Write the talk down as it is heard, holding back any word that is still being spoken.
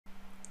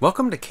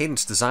Welcome to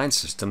Cadence Design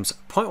Systems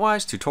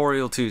Pointwise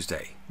Tutorial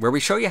Tuesday, where we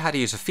show you how to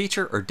use a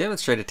feature or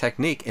demonstrate a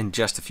technique in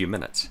just a few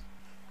minutes.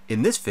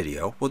 In this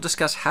video, we'll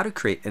discuss how to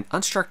create an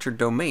unstructured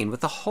domain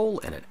with a hole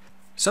in it,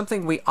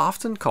 something we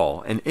often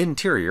call an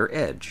interior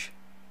edge.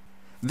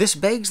 This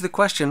begs the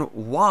question,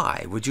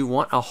 why would you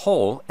want a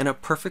hole in a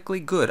perfectly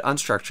good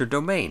unstructured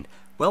domain?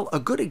 Well, a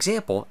good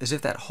example is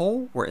if that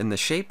hole were in the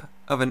shape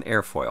of an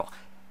airfoil.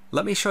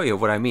 Let me show you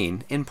what I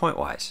mean in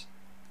Pointwise.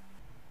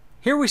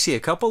 Here we see a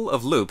couple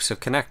of loops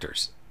of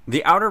connectors.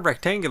 The outer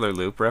rectangular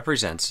loop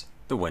represents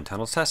the wind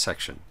tunnel test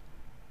section.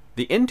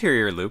 The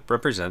interior loop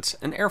represents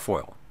an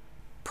airfoil.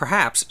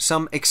 Perhaps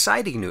some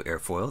exciting new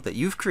airfoil that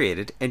you've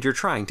created and you're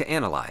trying to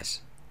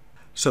analyze.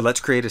 So let's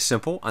create a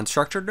simple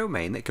unstructured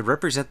domain that could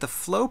represent the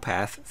flow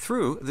path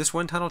through this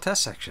wind tunnel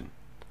test section.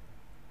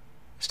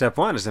 Step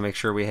one is to make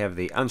sure we have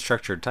the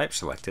unstructured type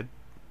selected.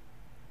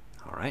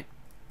 All right.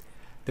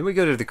 Then we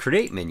go to the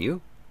Create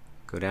menu,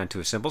 go down to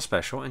a Simple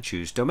Special and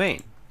choose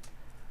Domain.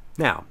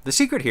 Now, the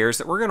secret here is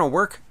that we're going to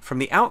work from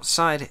the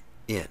outside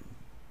in.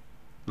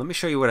 Let me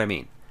show you what I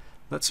mean.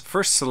 Let's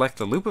first select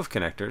the loop of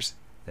connectors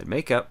that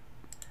make up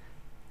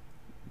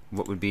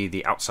what would be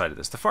the outside of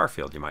this, the far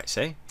field, you might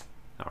say.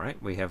 All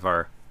right, we have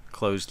our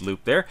closed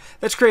loop there.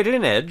 That's created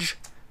an edge,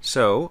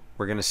 so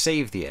we're going to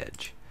save the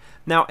edge.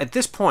 Now, at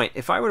this point,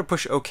 if I were to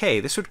push OK,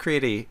 this would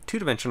create a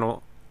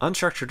two-dimensional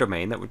unstructured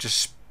domain that would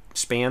just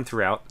span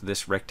throughout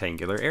this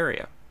rectangular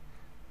area.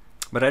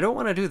 But I don't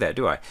want to do that,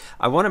 do I?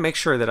 I want to make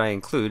sure that I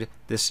include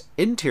this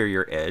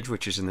interior edge,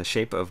 which is in the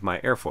shape of my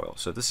airfoil.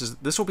 So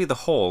this will be the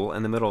hole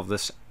in the middle of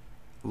this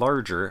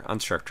larger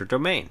unstructured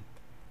domain.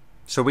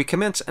 So we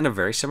commence in a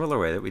very similar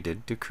way that we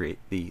did to create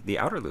the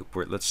outer loop,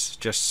 where let's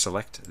just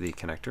select the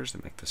connectors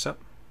and make this up.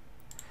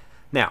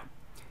 Now,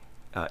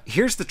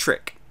 here's the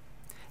trick.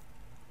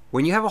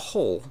 When you have a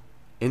hole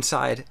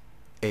inside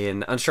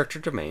an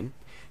unstructured domain,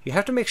 you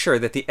have to make sure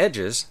that the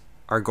edges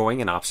are going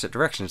in opposite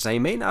directions. Now you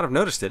may not have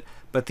noticed it,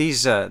 but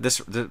these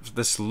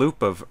this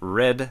loop of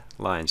red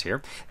lines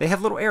here, they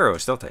have little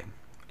arrows, don't they?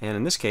 And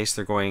in this case,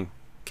 they're going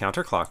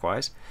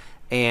counterclockwise.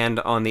 And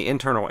on the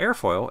internal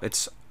airfoil,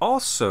 it's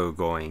also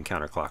going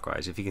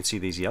counterclockwise, if you can see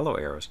these yellow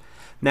arrows.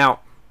 Now,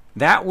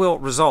 that will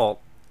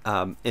result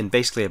in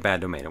basically a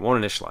bad domain. It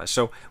won't initialize.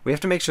 So we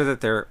have to make sure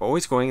that they're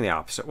always going the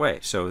opposite way.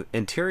 So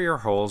interior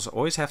holes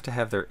always have to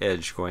have their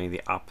edge going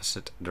the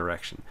opposite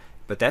direction.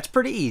 But that's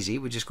pretty easy.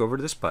 We just go over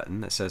to this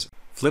button that says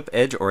Flip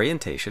Edge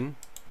Orientation,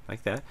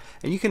 like that.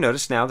 And you can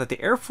notice now that the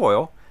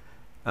airfoil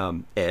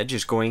edge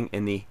is going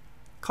in the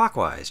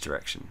clockwise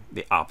direction,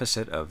 the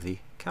opposite of the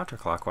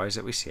counterclockwise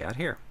that we see out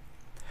here.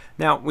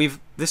 Now,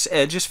 this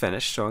edge is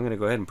finished, so I'm going to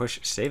go ahead and push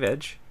Save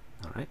Edge.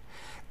 All right.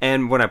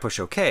 And when I push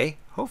OK,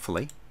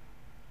 hopefully,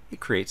 it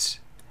creates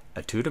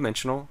a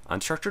two-dimensional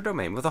unstructured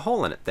domain with a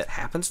hole in it that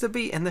happens to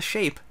be in the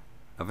shape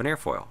of an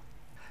airfoil.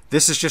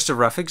 This is just a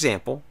rough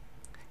example.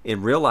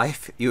 In real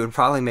life, you would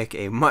probably make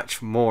a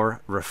much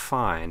more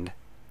refined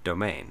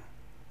domain.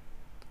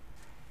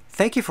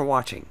 Thank you for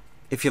watching.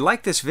 If you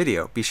like this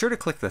video, be sure to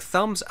click the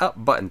thumbs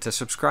up button to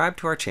subscribe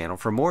to our channel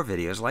for more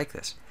videos like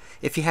this.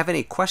 If you have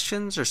any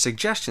questions or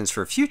suggestions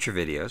for future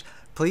videos,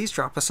 please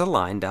drop us a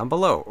line down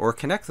below or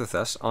connect with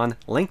us on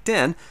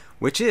LinkedIn,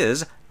 which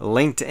is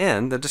linked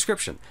in the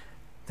description.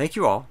 Thank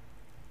you all,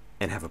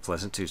 and have a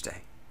pleasant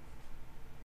Tuesday.